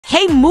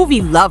Hey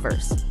movie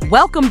lovers,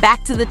 welcome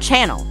back to the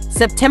channel.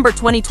 September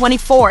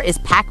 2024 is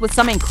packed with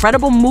some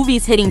incredible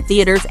movies hitting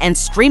theaters and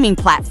streaming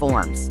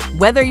platforms.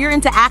 Whether you're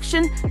into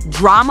action,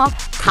 drama,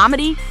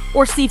 comedy,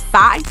 or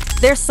sci-fi,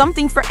 there's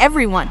something for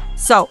everyone.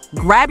 So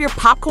grab your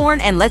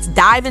popcorn and let's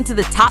dive into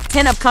the top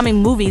 10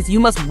 upcoming movies you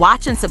must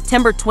watch in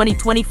September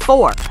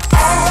 2024.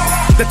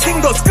 The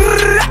thing goes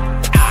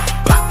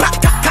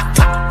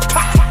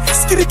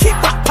skitty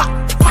pop pop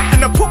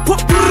and a poop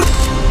poop.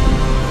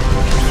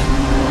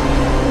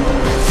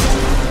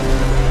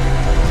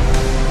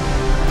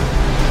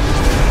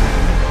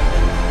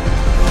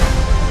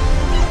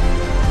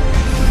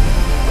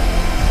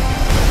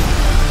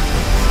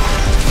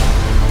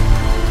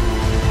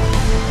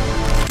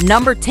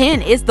 Number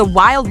 10 is The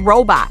Wild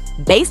Robot.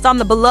 Based on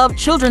the beloved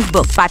children's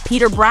book by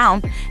Peter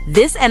Brown,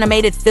 this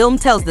animated film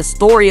tells the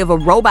story of a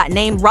robot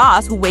named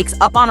Roz who wakes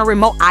up on a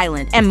remote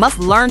island and must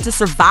learn to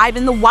survive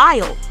in the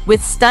wild. With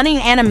stunning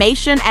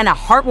animation and a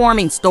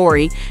heartwarming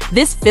story,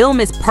 this film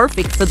is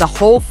perfect for the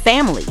whole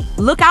family.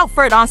 Look out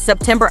for it on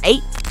September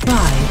 8th.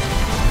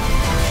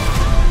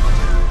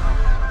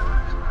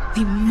 5.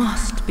 We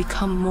must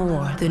become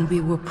more than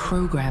we were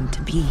programmed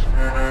to be.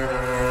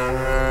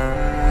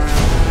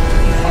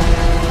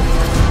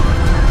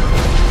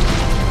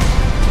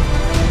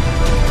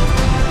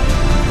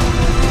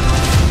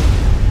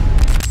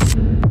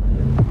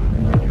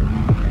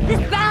 This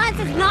balance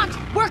is not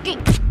working!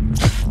 Would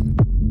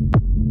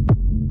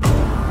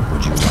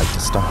you like to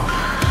stop?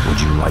 Would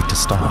you like to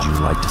stop? Would you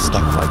like to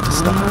stop? Would you like to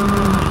stop?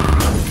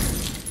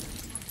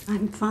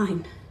 I'm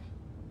fine.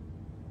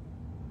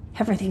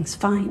 Everything's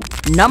fine.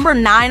 Number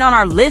 9 on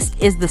our list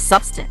is The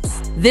Substance.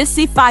 This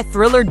sci-fi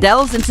thriller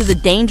delves into the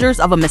dangers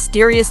of a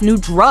mysterious new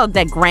drug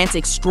that grants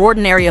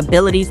extraordinary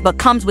abilities but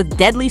comes with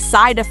deadly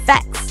side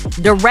effects.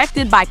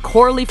 Directed by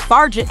Corley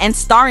Fargett and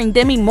starring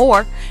Demi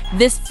Moore,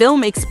 this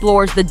film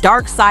explores the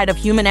dark side of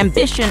human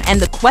ambition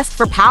and the quest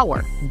for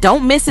power.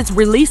 Don't miss its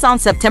release on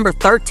September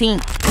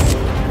 13th.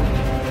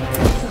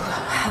 You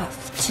have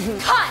to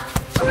cut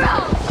through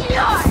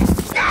yourself!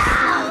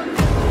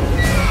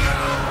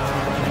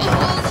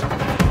 Old,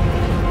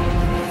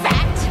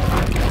 fat,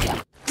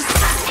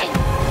 disgusting.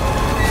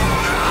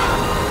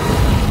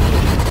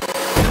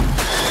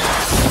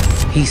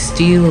 He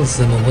steals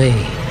them away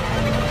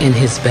in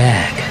his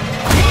bag.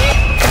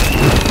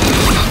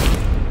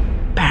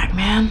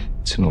 Bagman?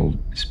 It's an old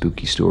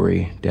spooky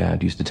story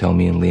Dad used to tell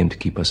me and Liam to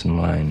keep us in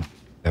line.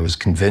 I was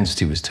convinced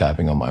he was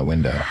tapping on my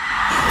window.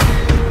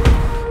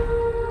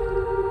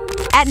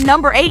 At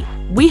number 8,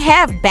 we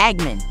have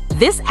Bagman.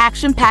 This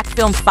action-packed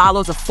film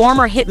follows a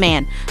former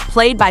hitman,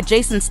 played by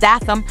Jason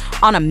Statham,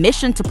 on a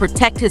mission to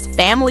protect his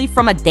family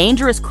from a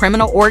dangerous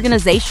criminal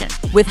organization.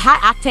 With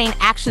high-octane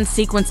action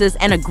sequences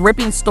and a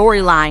gripping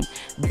storyline,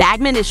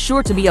 Bagman is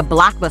sure to be a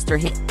blockbuster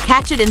hit.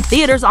 Catch it in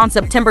theaters on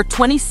September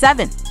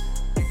 27th.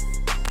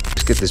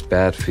 Just get this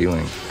bad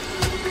feeling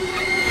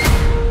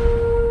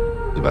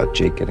about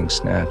Jake getting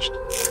snatched.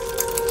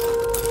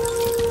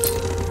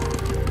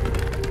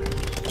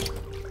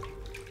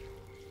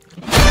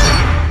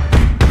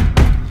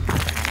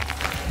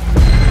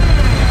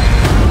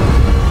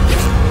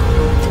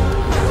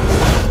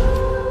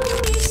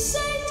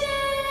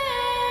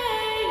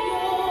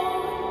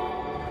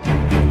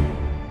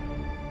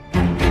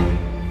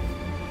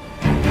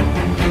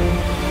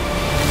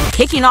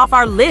 Kicking off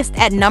our list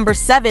at number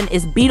 7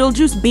 is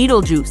Beetlejuice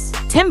Beetlejuice.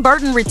 Tim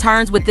Burton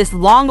returns with this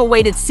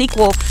long-awaited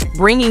sequel,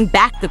 bringing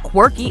back the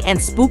quirky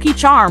and spooky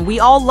charm we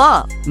all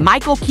love.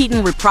 Michael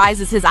Keaton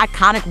reprises his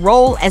iconic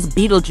role as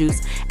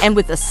Beetlejuice, and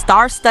with a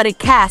star-studded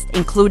cast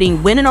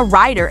including Winona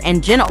Ryder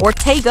and Jenna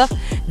Ortega,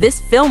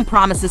 this film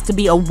promises to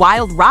be a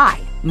wild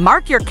ride.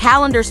 Mark your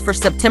calendars for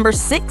September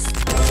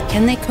 6th.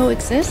 Can they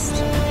coexist?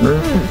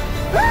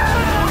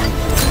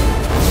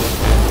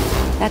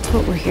 That's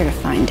what we're here to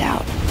find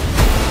out.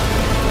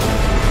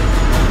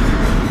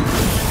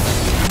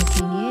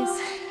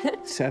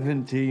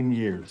 17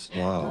 years.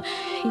 Wow.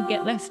 You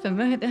get less for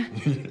murder.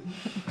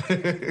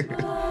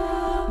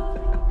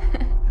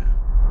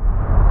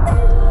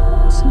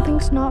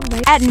 Something's not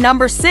right. At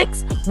number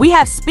 6, we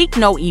have Speak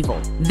No Evil.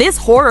 This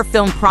horror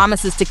film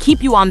promises to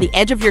keep you on the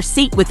edge of your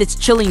seat with its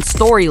chilling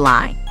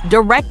storyline.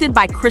 Directed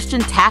by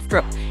Christian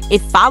Taftrup, it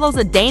follows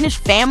a Danish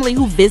family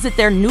who visit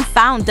their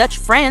newfound Dutch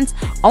friends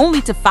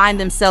only to find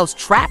themselves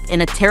trapped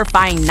in a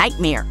terrifying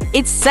nightmare.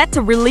 It's set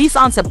to release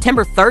on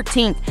September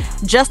 13th,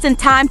 just in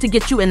time to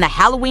get you in the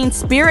Halloween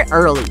spirit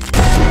early.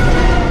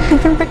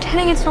 I've been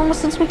pretending it's normal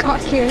since we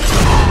got here.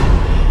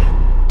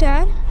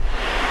 Dad?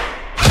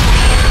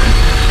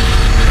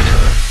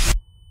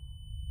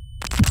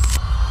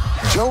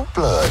 Joe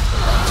Blood,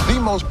 the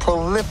most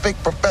prolific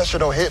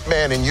professional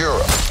hitman in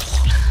Europe.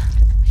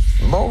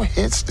 More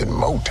hits than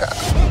Motown.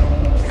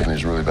 And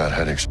he's really bad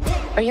headaches.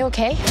 Are you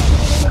okay?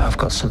 I've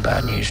got some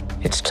bad news.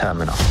 It's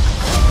terminal.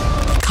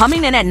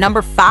 Coming in at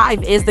number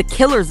 5 is The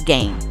Killer's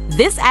Game.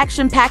 This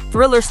action-packed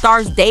thriller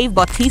stars Dave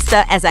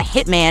Bautista as a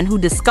hitman who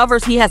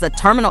discovers he has a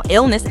terminal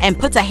illness and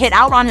puts a hit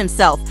out on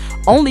himself,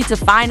 only to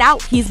find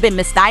out he's been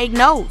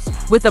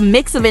misdiagnosed. With a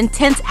mix of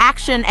intense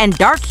action and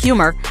dark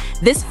humor,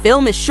 this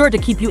film is sure to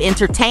keep you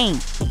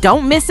entertained.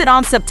 Don't miss it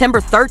on September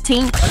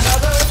 13th.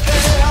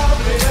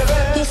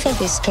 You think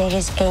you're scared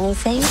as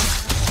anything?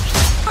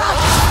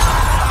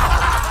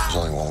 There's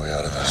only one way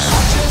out of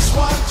this.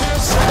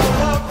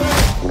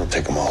 I'm gonna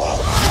take them all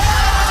out.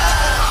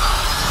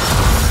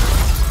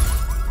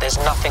 There's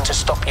nothing to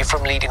stop you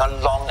from leading a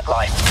long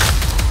life.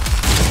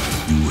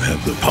 You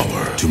have the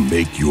power to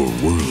make your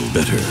world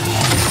better.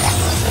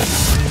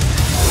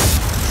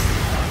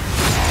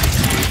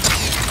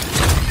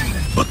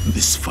 But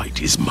this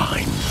fight is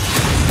mine.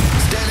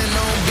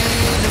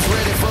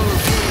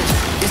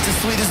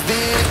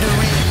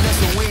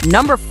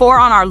 Number 4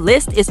 on our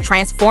list is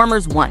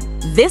Transformers 1.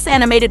 This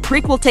animated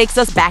prequel takes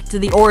us back to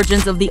the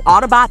origins of the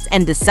Autobots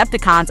and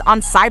Decepticons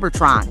on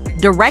Cybertron.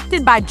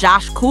 Directed by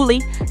Josh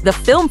Cooley, the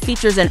film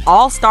features an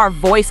all-star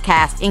voice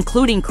cast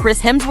including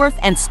Chris Hemsworth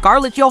and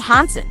Scarlett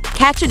Johansson.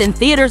 Catch it in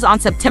theaters on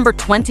September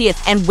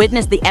 20th and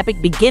witness the epic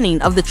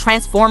beginning of the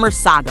Transformers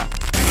saga.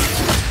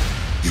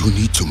 You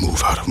need to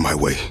move out of my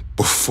way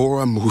before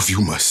I move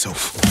you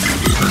myself.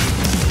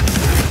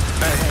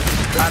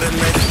 I done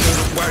made it through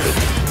the work.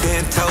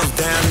 10 toes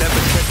down,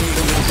 never catch me in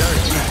the dirt.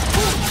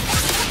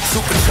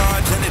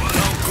 Supercharged and it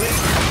don't click.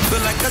 Feel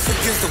like us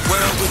against the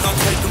world, we gon'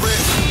 take the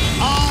risk.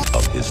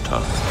 Of his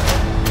time.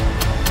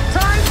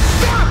 Time,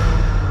 stop!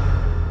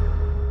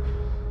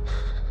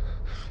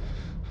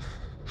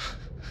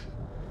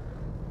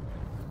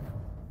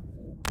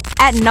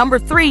 At number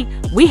 3,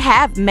 we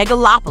have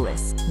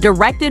Megalopolis.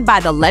 Directed by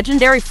the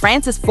legendary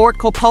Francis Ford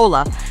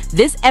Coppola,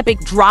 this epic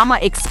drama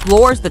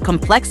explores the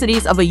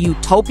complexities of a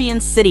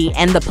utopian city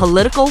and the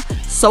political,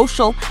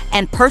 social,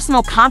 and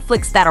personal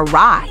conflicts that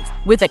arise.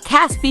 With a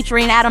cast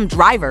featuring Adam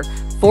Driver,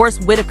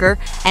 Forrest Whitaker,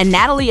 and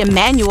Natalie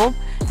Emmanuel,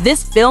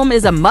 this film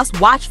is a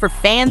must-watch for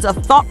fans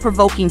of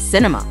thought-provoking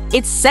cinema.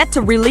 It's set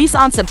to release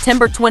on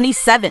September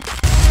 27th.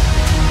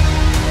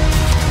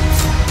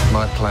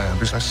 My plan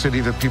is a city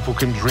that people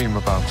can dream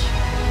about.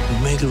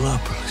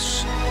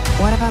 Megalopolis.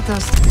 What about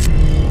those?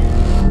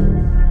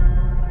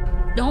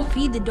 Don't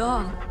feed the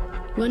dog.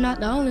 We're not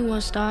the only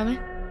ones starving.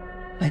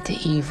 But the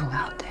evil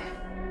out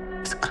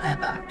there is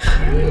clever.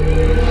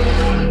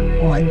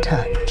 One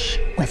touch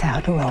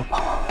without a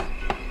robot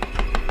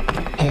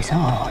is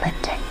all it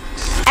takes.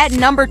 At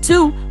number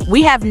 2,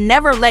 we have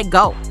Never Let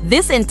Go.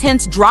 This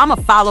intense drama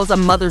follows a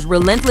mother's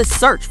relentless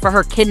search for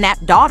her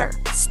kidnapped daughter.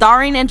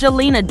 Starring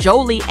Angelina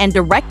Jolie and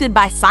directed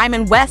by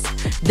Simon West,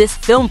 this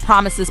film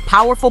promises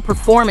powerful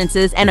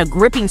performances and a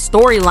gripping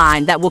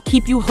storyline that will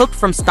keep you hooked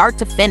from start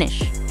to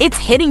finish. It's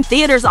hitting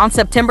theaters on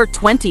September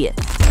 20th.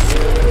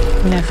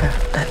 Never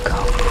let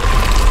go.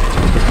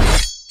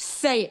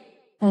 Say it.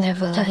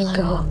 Never let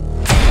go.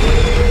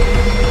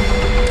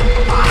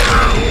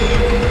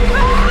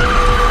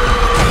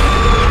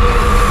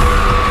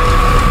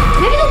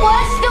 Maybe the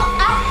world's still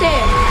out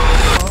there.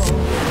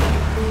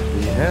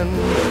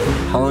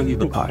 How long have you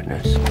been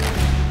partners?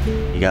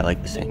 You got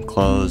like the same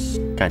clothes,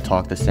 kind of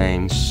talk the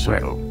same.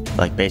 So,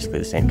 like basically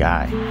the same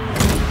guy.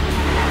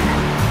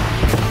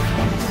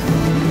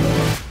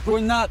 we're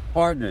not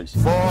partners.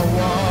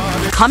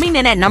 Coming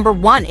in at number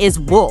 1 is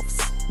Wolves.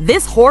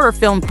 This horror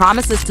film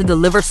promises to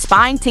deliver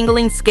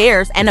spine-tingling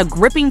scares and a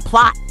gripping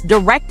plot.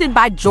 Directed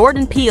by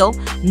Jordan Peele,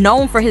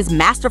 known for his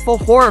masterful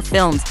horror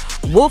films,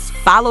 Wolves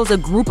follows a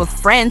group of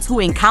friends who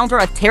encounter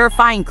a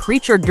terrifying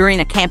creature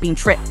during a camping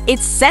trip.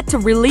 It's set to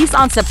release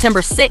on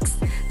September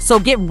 6th, so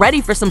get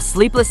ready for some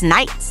sleepless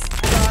nights.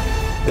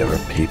 There are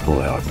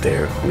people out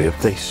there who,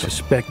 if they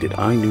suspected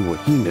I knew what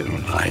he knew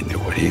and I knew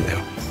what he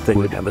knew, they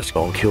would have us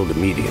all killed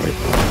immediately.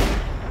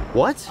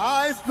 What?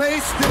 I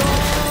faced it all.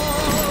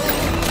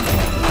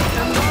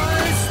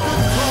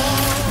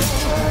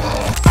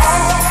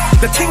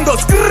 The ting goes,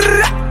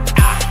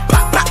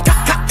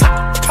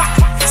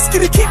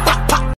 skitty keep pop pop.